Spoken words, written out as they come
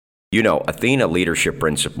You know, Athena leadership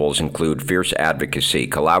principles include fierce advocacy,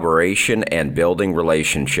 collaboration, and building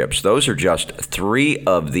relationships. Those are just 3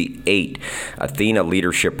 of the 8 Athena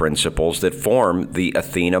leadership principles that form the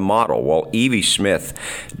Athena model. Well, Evie Smith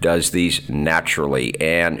does these naturally,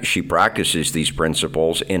 and she practices these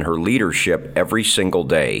principles in her leadership every single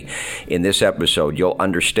day. In this episode, you'll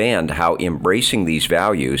understand how embracing these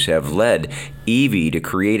values have led Evie to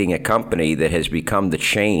creating a company that has become the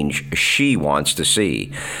change she wants to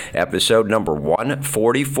see. Episode number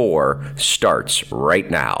 144 starts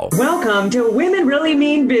right now. Welcome to Women Really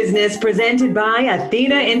Mean Business, presented by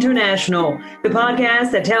Athena International, the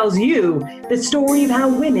podcast that tells you the story of how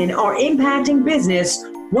women are impacting business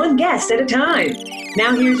one guest at a time.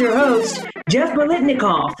 Now here's your host, Jeff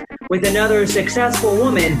Bolitnikoff, with another successful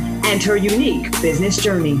woman and her unique business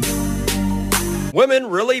journey. Women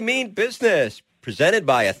Really Mean Business, presented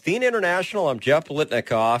by Athena International. I'm Jeff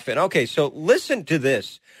Bolitnikoff. And okay, so listen to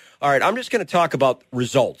this. All right, I'm just going to talk about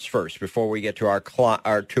results first before we get to our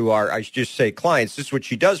I should just say clients. This is what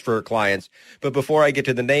she does for her clients. But before I get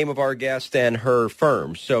to the name of our guest and her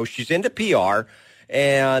firm. So she's into PR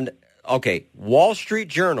and, okay, Wall Street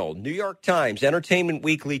Journal, New York Times, Entertainment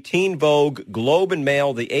Weekly, Teen Vogue, Globe and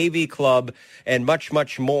Mail, the AV Club, and much,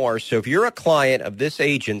 much more. So if you're a client of this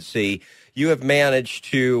agency, you have managed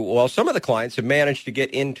to, well, some of the clients have managed to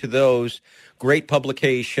get into those great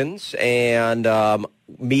publications and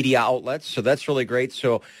media outlets. So that's really great.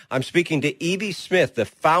 So I'm speaking to Evie Smith, the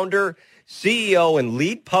founder, CEO, and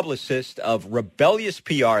lead publicist of Rebellious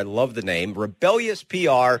PR. I love the name,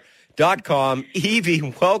 rebelliouspr.com.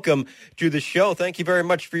 Evie, welcome to the show. Thank you very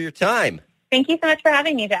much for your time. Thank you so much for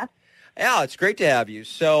having me, Jeff. Yeah, it's great to have you.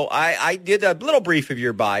 So I did a little brief of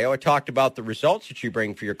your bio. I talked about the results that you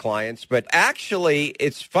bring for your clients. But actually,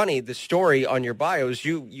 it's funny, the story on your bio is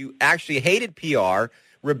you actually hated PR.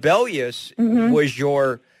 Rebellious was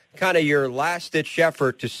your kind of your last-ditch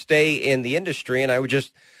effort to stay in the industry. And I would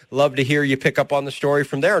just love to hear you pick up on the story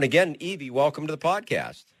from there. And again, Evie, welcome to the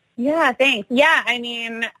podcast. Yeah, thanks. Yeah, I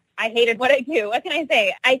mean, I hated what I do. What can I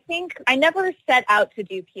say? I think I never set out to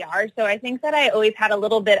do PR. So I think that I always had a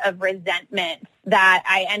little bit of resentment that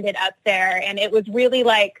I ended up there. And it was really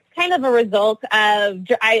like kind of a result of,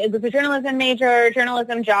 it was a journalism major,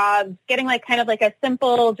 journalism job, getting like kind of like a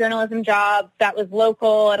simple journalism job that was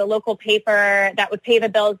local at a local paper that would pay the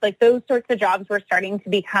bills. Like those sorts of jobs were starting to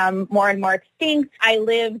become more and more extinct. I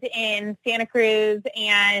lived in Santa Cruz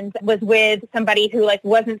and was with somebody who like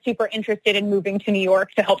wasn't super interested in moving to New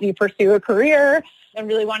York to help me pursue a career and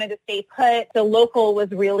really wanted to stay put. The local was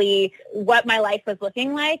really what my life was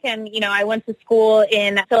looking like. And, you know, I went to school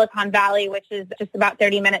in Silicon Valley, which is just about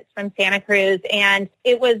 30 minutes from Santa Cruz. And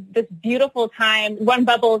it was this beautiful time. One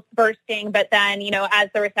bubble was bursting, but then, you know, as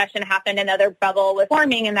the recession happened, another bubble was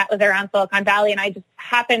forming, and that was around Silicon Valley. And I just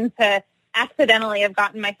happened to accidentally have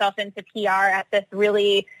gotten myself into PR at this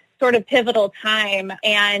really sort of pivotal time.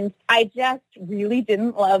 And I just really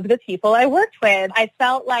didn't love the people I worked with. I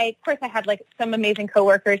felt like, of course, I had like some amazing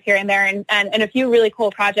coworkers here and there and a few really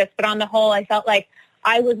cool projects. But on the whole, I felt like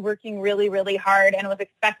I was working really, really hard and was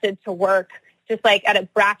expected to work just like at a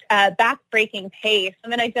back-breaking pace.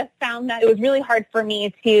 And then I just found that it was really hard for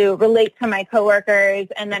me to relate to my coworkers.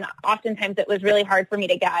 And then oftentimes it was really hard for me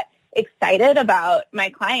to get excited about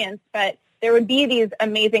my clients. But there would be these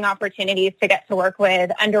amazing opportunities to get to work with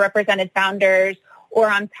underrepresented founders or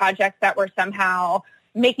on projects that were somehow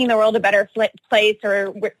making the world a better place or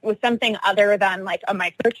with something other than like a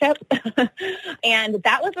microchip. And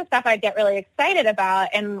that was the stuff I'd get really excited about.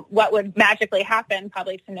 And what would magically happen,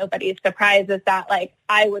 probably to nobody's surprise, is that like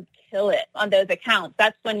I would kill it on those accounts.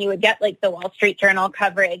 That's when you would get like the Wall Street Journal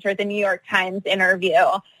coverage or the New York Times interview.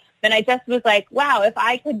 Then I just was like, wow, if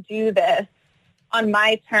I could do this on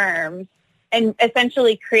my terms, and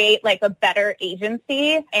essentially create like a better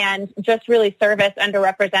agency and just really service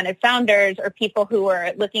underrepresented founders or people who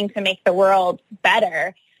are looking to make the world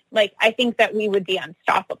better, like I think that we would be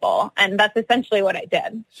unstoppable. And that's essentially what I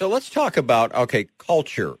did. So let's talk about, okay,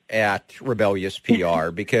 culture at Rebellious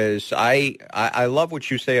PR, because I love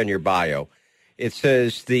what you say on your bio. It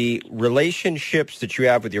says the relationships that you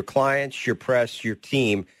have with your clients, your press, your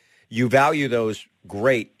team, you value those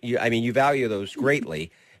you value those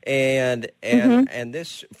greatly. And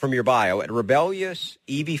this from your bio, at Rebellious,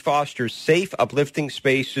 Evie fosters safe, uplifting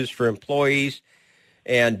spaces for employees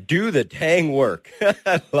and do the dang work.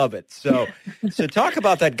 I love it. So talk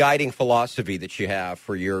about that guiding philosophy that you have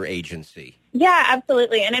for your agency. Yeah,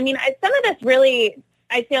 absolutely. And I mean, some of this really,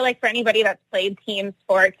 I feel like for anybody that's played team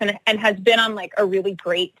sports and has been on like a really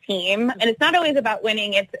great team, and it's not always about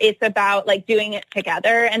winning, it's about like doing it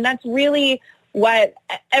together. And that's really what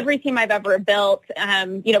every team I've ever built,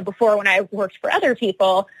 before when I worked for other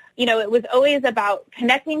people, it was always about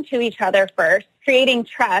connecting to each other first, creating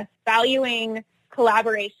trust, valuing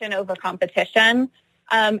collaboration over competition,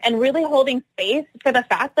 and really holding space for the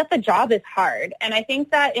fact that the job is hard. And I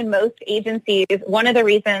think that in most agencies, one of the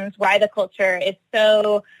reasons why the culture is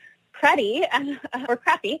so cruddy or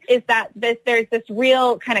crappy is that there's this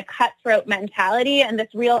real kind of cutthroat mentality and this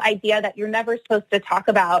real idea that you're never supposed to talk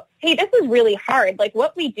about, hey, this is really hard. Like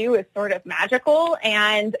what we do is sort of magical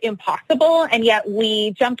and impossible, and yet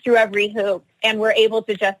we jump through every hoop and we're able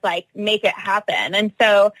to just like make it happen. And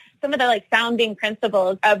so some of the like founding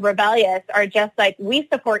principles of Rebellious are just like, we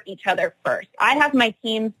support each other first. I have my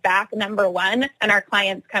team's back, number one, and our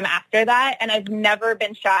clients come after that. And I've never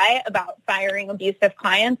been shy about firing abusive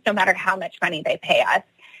clients, no matter how much money they pay us.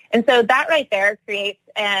 And so that right there creates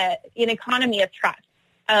an economy of trust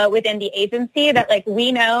within the agency that like,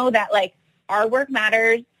 we know that like our work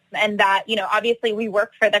matters, and that, obviously we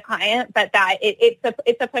work for the client, but that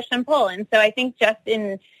it's a push and pull. And so I think just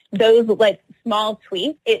in those like small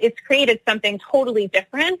tweaks, it's created something totally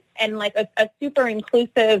different and like a super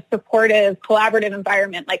inclusive, supportive, collaborative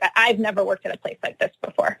environment. Like I've never worked at a place like this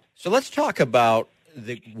before. So let's talk about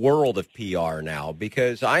the world of PR now,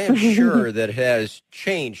 because I am sure that it has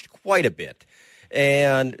changed quite a bit.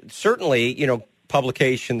 And certainly,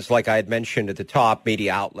 publications like I had mentioned at the top,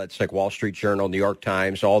 media outlets like Wall Street Journal, New York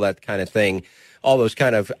Times, all that kind of thing, all those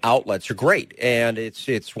kind of outlets are great. And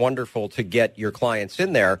it's wonderful to get your clients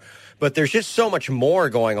in there. But there's just so much more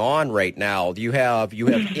going on right now. You have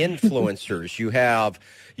influencers,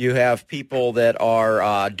 you have people that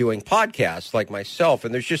are doing podcasts like myself,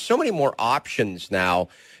 and there's just so many more options now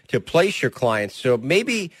to place your clients. So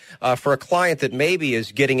maybe for a client that maybe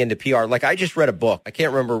is getting into PR, like I just read a book. I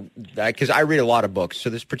can't remember because I read a lot of books. So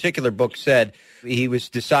this particular book said he was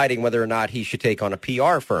deciding whether or not he should take on a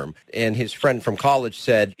PR firm. And his friend from college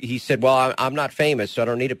said, well, I'm not famous, so I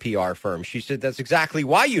don't need a PR firm. She said, that's exactly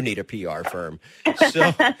why you need a PR firm.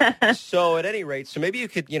 So at any rate, so maybe you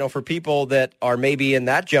could, for people that are maybe in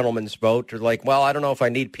that gentleman's boat or like, well, I don't know if I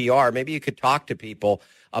need PR, maybe you could talk to people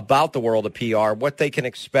about the world of PR, what they can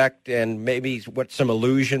expect, and maybe what some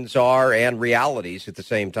illusions are and realities at the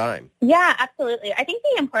same time. Yeah, absolutely. I think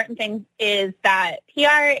the important thing is that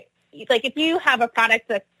PR, like if you have a product,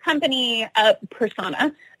 a company, a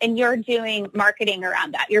persona, and you're doing marketing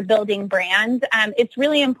around that, you're building brands, it's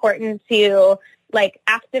really important to like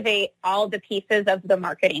activate all the pieces of the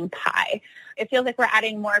marketing pie. It feels like we're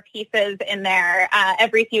adding more pieces in there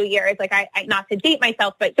every few years. Like I not to date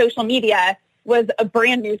myself, but social media was a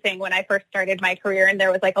brand new thing when I first started my career. And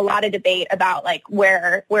there was like a lot of debate about like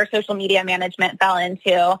where social media management fell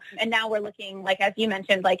into. And now we're looking, like, as you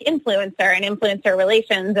mentioned, like influencer and influencer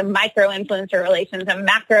relations and micro influencer relations and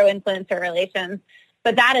macro influencer relations.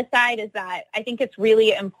 But that aside is that I think it's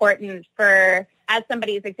really important for, as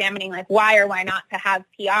somebody is examining like why or why not to have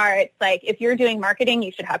PR, it's like if you're doing marketing,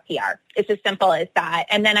 you should have PR. It's as simple as that.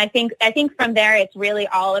 And then I think from there, it's really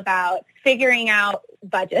all about figuring out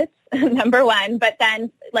budgets, number one, but then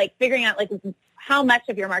like figuring out like how much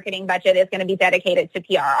of your marketing budget is going to be dedicated to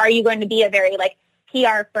PR. Are you going to be a very like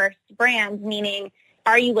PR first brand, meaning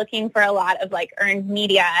are you looking for a lot of like earned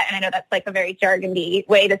media? And I know that's like a very jargony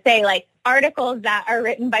way to say like articles that are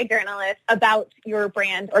written by journalists about your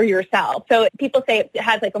brand or yourself. So people say it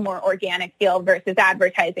has like a more organic feel versus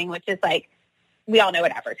advertising, which is like, we all know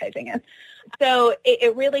what advertising is. So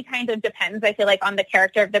it really kind of depends, I feel like, on the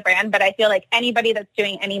character of the brand. But I feel like anybody that's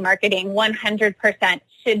doing any marketing, 100%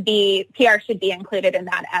 PR should be included in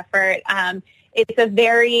that effort. It's a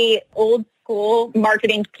very old school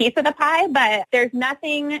marketing piece of the pie, but there's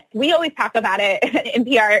nothing, we always talk about it in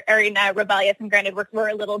PR arena, Rebellious, and granted we're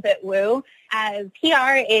a little bit woo, as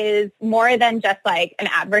PR is more than just like an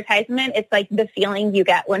advertisement. It's like the feeling you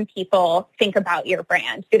get when people think about your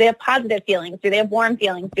brand. Do they have positive feelings? Do they have warm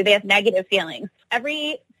feelings? Do they have negative feelings?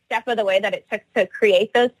 Every step of the way that it took to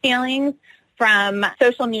create those feelings, from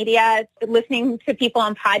social media, listening to people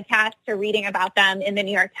on podcasts, to reading about them in the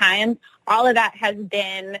New York Times, all of that has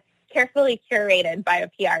been carefully curated by a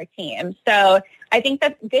PR team. So I think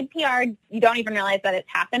that good PR, you don't even realize that it's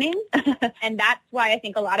happening. And that's why I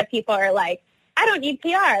think a lot of people are like, I don't need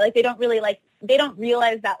PR. Like they don't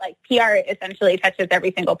realize that like PR essentially touches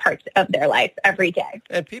every single part of their life every day.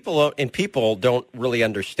 And people don't really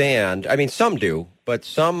understand. I mean, some do, but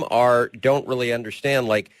some don't really understand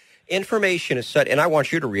like information is such, and I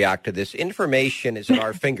want you to react to this. Information is at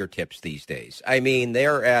our fingertips these days. I mean,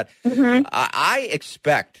 they're at, I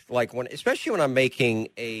expect, like especially when I'm making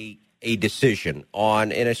a decision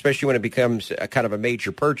on, and especially when it becomes a kind of a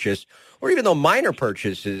major purchase, or even though minor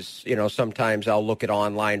purchases, sometimes I'll look at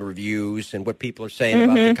online reviews and what people are saying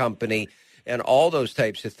about the company and all those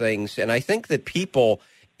types of things. And I think that people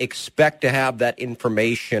expect to have that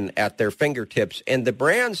information at their fingertips. And the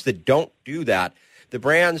brands that don't do that, the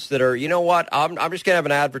brands that are, I'm just going to have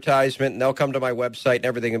an advertisement and they'll come to my website and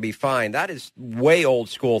everything will be fine. That is way old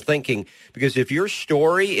school thinking, because if your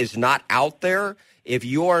story is not out there, if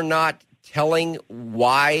you are not telling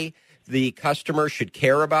why the customer should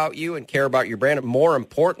care about you and care about your brand, and more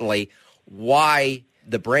importantly, why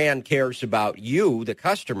the brand cares about you, the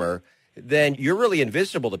customer, then you're really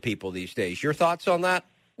invisible to people these days. Your thoughts on that?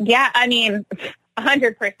 Yeah, 100%.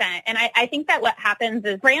 And I think that what happens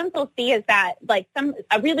is brands will see is that like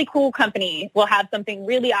a really cool company will have something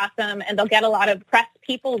really awesome and they'll get a lot of press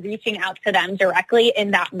people reaching out to them directly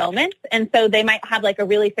in that moment. And so they might have like a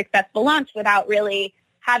really successful launch without really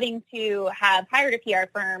having to have hired a PR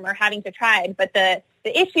firm or having to try. But the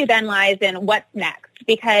issue then lies in what's next,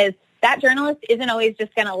 because that journalist isn't always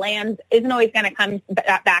going to come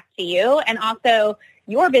back to you. And also,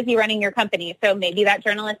 you're busy running your company. So maybe that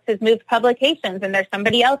journalist has moved publications and there's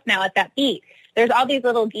somebody else now at that beat. There's all these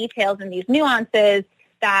little details and these nuances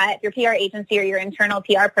that your PR agency or your internal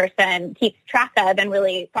PR person keeps track of and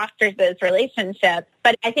really fosters those relationships.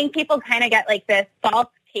 But I think people kind of get like this false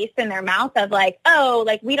taste in their mouth of like, oh,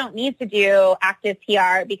 like we don't need to do active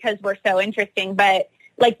PR because we're so interesting. But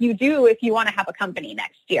like you do if you want to have a company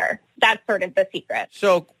next year. That's sort of the secret.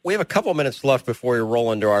 So we have a couple minutes left before we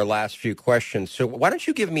roll into our last few questions. So why don't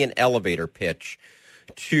you give me an elevator pitch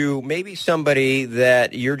to maybe somebody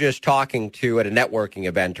that you're just talking to at a networking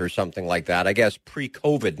event or something like that? I guess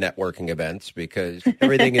pre-COVID networking events, because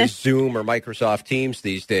everything is Zoom or Microsoft Teams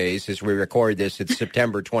these days. As we record this, it's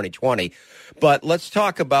September 2020. But let's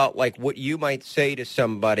talk about like what you might say to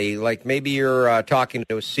somebody, like maybe you're talking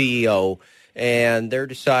to a CEO and they're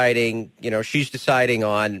deciding, she's deciding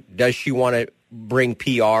on, does she want to bring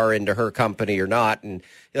PR into her company or not? And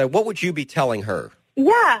what would you be telling her?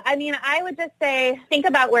 Yeah, I would just say, think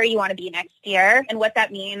about where you want to be next year and what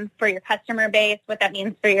that means for your customer base, what that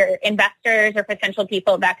means for your investors or potential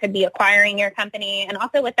people that could be acquiring your company, and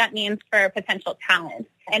also what that means for potential talent.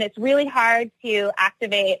 And it's really hard to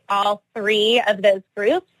activate all three of those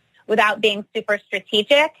groups without being super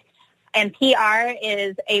strategic. And PR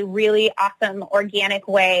is a really awesome organic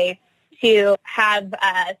way to have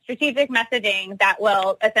strategic messaging that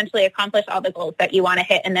will essentially accomplish all the goals that you want to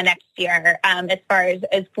hit in the next year. As far as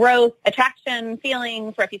growth, attraction,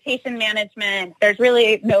 feelings, reputation management, there's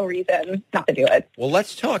really no reason not to do it. Well,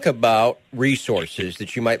 let's talk about resources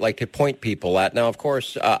that you might like to point people at. Now, of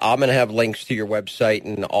course, I'm going to have links to your website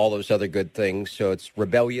and all those other good things. So it's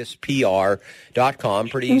rebelliousPR.com.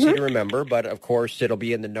 Pretty easy to remember, but of course, it'll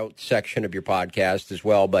be in the notes section of your podcast as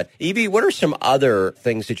well. But Evie, what are some other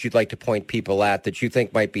things that you'd like to point people at that you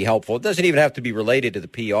think might be helpful? It doesn't even have to be related to the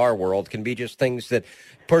PR world. It can be just things that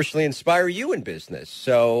personally inspire you in business.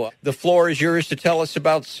 So the floor is yours to tell us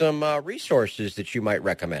about some resources that you might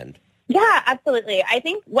recommend. Yeah, absolutely. I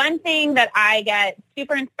think one thing that I get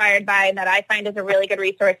super inspired by and that I find is a really good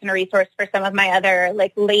resource and a resource for some of my other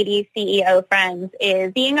like lady CEO friends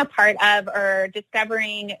is being a part of or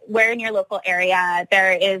discovering where in your local area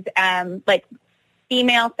there is like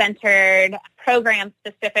female-centered programs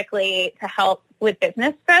specifically to help with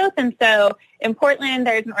business growth. And so in Portland,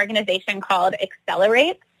 there's an organization called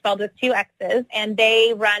Accelerate, spelled with 2 X's, and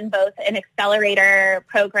they run both an accelerator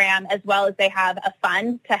program as well as they have a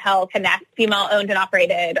fund to help connect female-owned and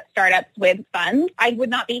operated startups with funds. I would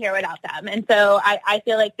not be here without them. And so I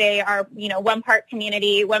feel like they are, one part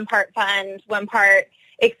community, one part fund, one part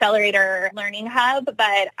accelerator learning hub,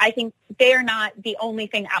 but I think they are not the only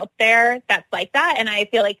thing out there that's like that. And I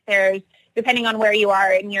feel like there's, depending on where you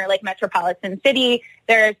are in your like metropolitan city,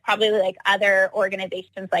 there's probably like other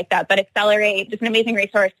organizations like that. But Accelerate is an amazing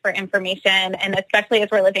resource for information. And especially as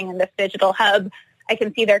we're living in this digital hub, I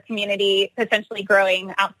can see their community potentially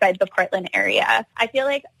growing outside the Portland area. I feel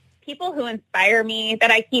like people who inspire me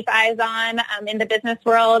that I keep eyes on in the business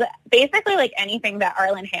world, basically like anything that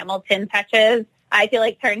Arlan Hamilton touches, I feel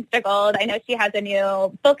like turns to gold. I know she has a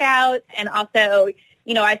new book out, and also,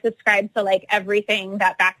 I subscribe to like everything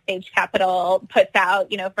that Backstage Capital puts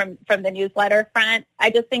out, from the newsletter front. I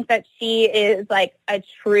just think that she is like a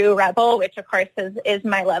true rebel, which of course is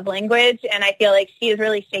my love language. And I feel like she is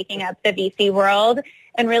really shaking up the VC world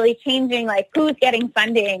and really changing like who's getting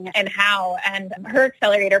funding and how. And her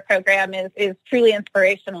accelerator program is truly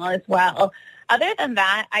inspirational as well. Other than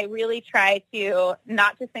that, I really try to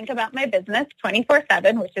not just think about my business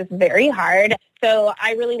 24/7, which is very hard. So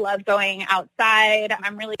I really love going outside.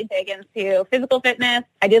 I'm really big into physical fitness.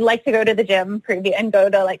 I did like to go to the gym and go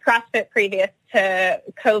to like CrossFit previous to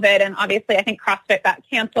COVID. And obviously I think CrossFit got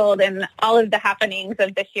canceled and all of the happenings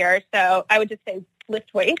of this year. So I would just say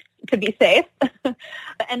lift weights to be safe.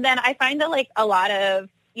 And then I find that like a lot of,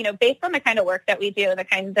 based on the kind of work that we do, the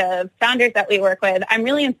kinds of founders that we work with, I'm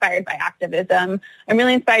really inspired by activism. I'm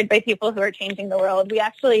really inspired by people who are changing the world. We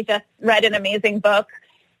actually just read an amazing book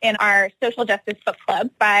in our social justice book club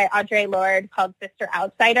by Audre Lorde called Sister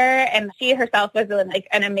Outsider. And she herself was like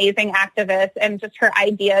an amazing activist, and just her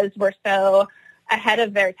ideas were so ahead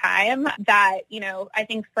of their time that, I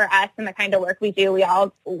think for us and the kind of work we do, we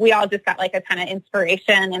all just got like a ton of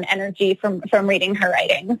inspiration and energy from reading her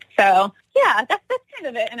writing. So yeah, that's kind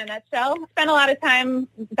of it in a nutshell. Spend a lot of time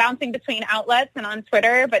bouncing between outlets and on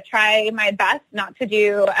Twitter, but try my best not to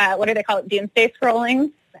do, what do they call it, doomsday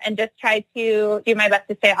scrolling, and just try to do my best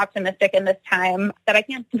to stay optimistic in this time that I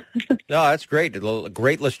can. No, that's great. A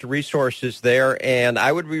great list of resources there. And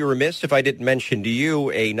I would be remiss if I didn't mention to you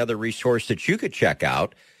another resource that you could check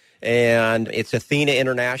out. And it's Athena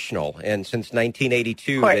International. And since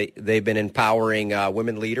 1982, they've been empowering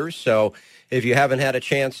women leaders. So if you haven't had a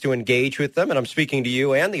chance to engage with them, and I'm speaking to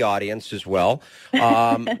you and the audience as well,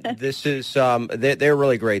 this is they're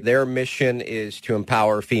really great. Their mission is to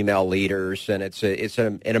empower female leaders, and it's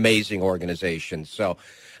an amazing organization. So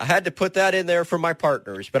I had to put that in there for my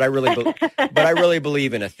partners, but I really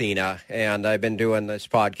believe in Athena, and I've been doing this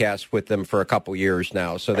podcast with them for a couple years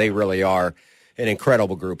now. So they really are an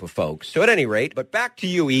incredible group of folks. So at any rate, but back to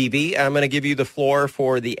you, Evie. I'm going to give you the floor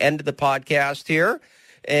for the end of the podcast here.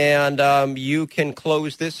 And you can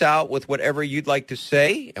close this out with whatever you'd like to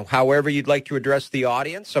say and however you'd like to address the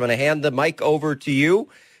audience. I'm going to hand the mic over to you.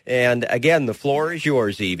 And again, the floor is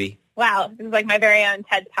yours, Evie. Wow, this is like my very own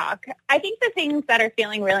TED Talk. I think the things that are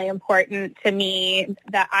feeling really important to me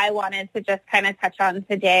that I wanted to just kind of touch on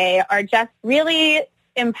today are just really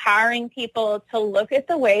empowering people to look at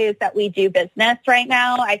the ways that we do business right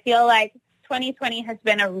now. I feel like 2020 has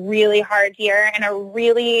been a really hard year and a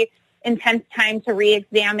really intense time to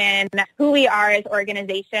re-examine who we are as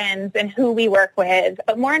organizations and who we work with.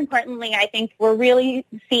 But more importantly, I think we're really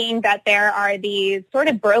seeing that there are these sort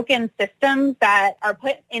of broken systems that are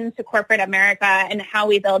put into corporate America and how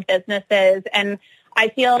we build businesses. And I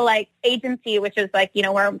feel like agency, which is like,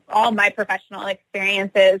 where all my professional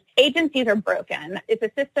experiences, agencies are broken. It's a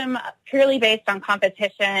system purely based on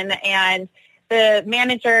competition, and the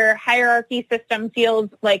manager hierarchy system feels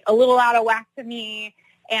like a little out of whack to me.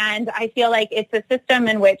 And I feel like it's a system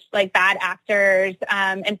in which like bad actors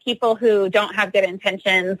and people who don't have good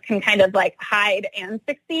intentions can kind of like hide and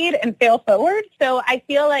succeed and fail forward. So I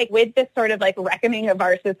feel like with this sort of like reckoning of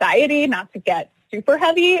our society, not to get super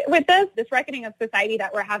heavy with this reckoning of society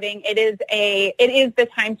that we're having, it is the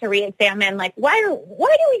time to reexamine like why do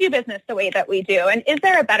we do business the way that we do, and is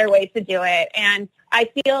there a better way to do it? And I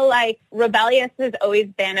feel like Rebellious has always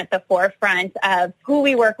been at the forefront of who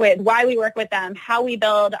we work with, why we work with them, how we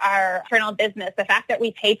build our internal business, the fact that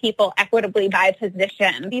we pay people equitably by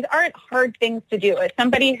position. These aren't hard things to do. As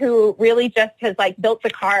somebody who really just has like built the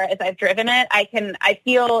car as I've driven it, I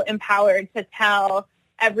feel empowered to tell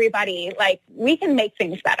everybody, like, we can make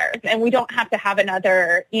things better, and we don't have to have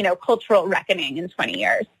another, cultural reckoning in 20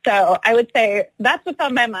 years. So I would say that's what's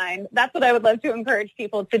on my mind. That's what I would love to encourage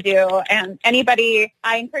people to do. And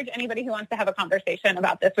I encourage anybody who wants to have a conversation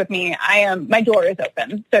about this with me. My door is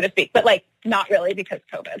open, so to speak, but like not really because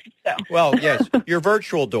COVID. So. Well, yes, your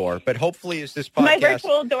virtual door, but hopefully as this podcast... My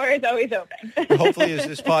virtual door is always open. Hopefully as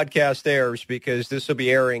this podcast airs, because this will be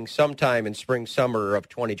airing sometime in spring, summer of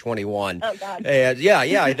 2021. Oh, God. And yeah,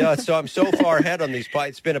 I know. So I'm so far ahead on these.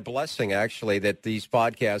 It's been a blessing, actually, that these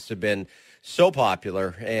podcasts have been so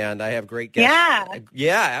popular, and I have great guests.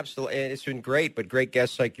 Yeah, absolutely. And it's been great, but great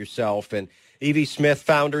guests like yourself. And Evie Smith,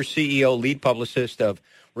 founder, CEO, lead publicist of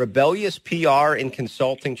Rebellious PR and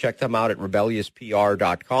Consulting. Check them out at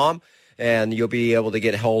rebelliousPR.com, and you'll be able to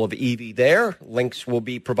get a hold of Evie there. Links will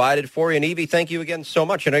be provided for you. And Evie, thank you again so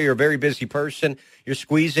much. I know you're a very busy person. You're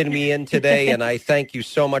squeezing me in today, and I thank you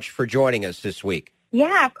so much for joining us this week.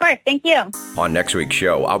 Yeah, of course. Thank you. On next week's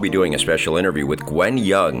show, I'll be doing a special interview with Gwen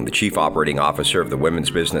Young, the Chief Operating Officer of the Women's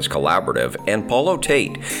Business Collaborative, and Polo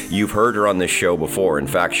Tate. You've heard her on this show before. In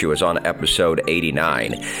fact, she was on episode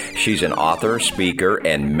 89. She's an author, speaker,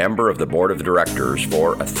 and member of the board of directors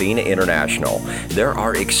for Athena International. There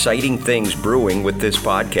are exciting things brewing with this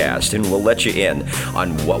podcast, and we'll let you in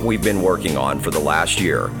on what we've been working on for the last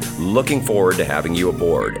year. Looking forward to having you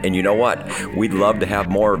aboard. And you know what? We'd love to have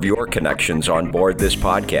more of your connections on board this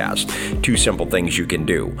podcast. 2 simple things you can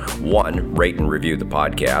do. 1, rate and review the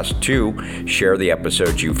podcast. 2, share the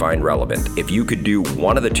episodes you find relevant. If you could do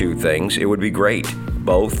one of the 2 things, it would be great.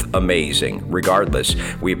 Both amazing. Regardless,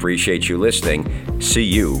 we appreciate you listening. See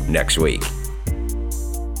you next week.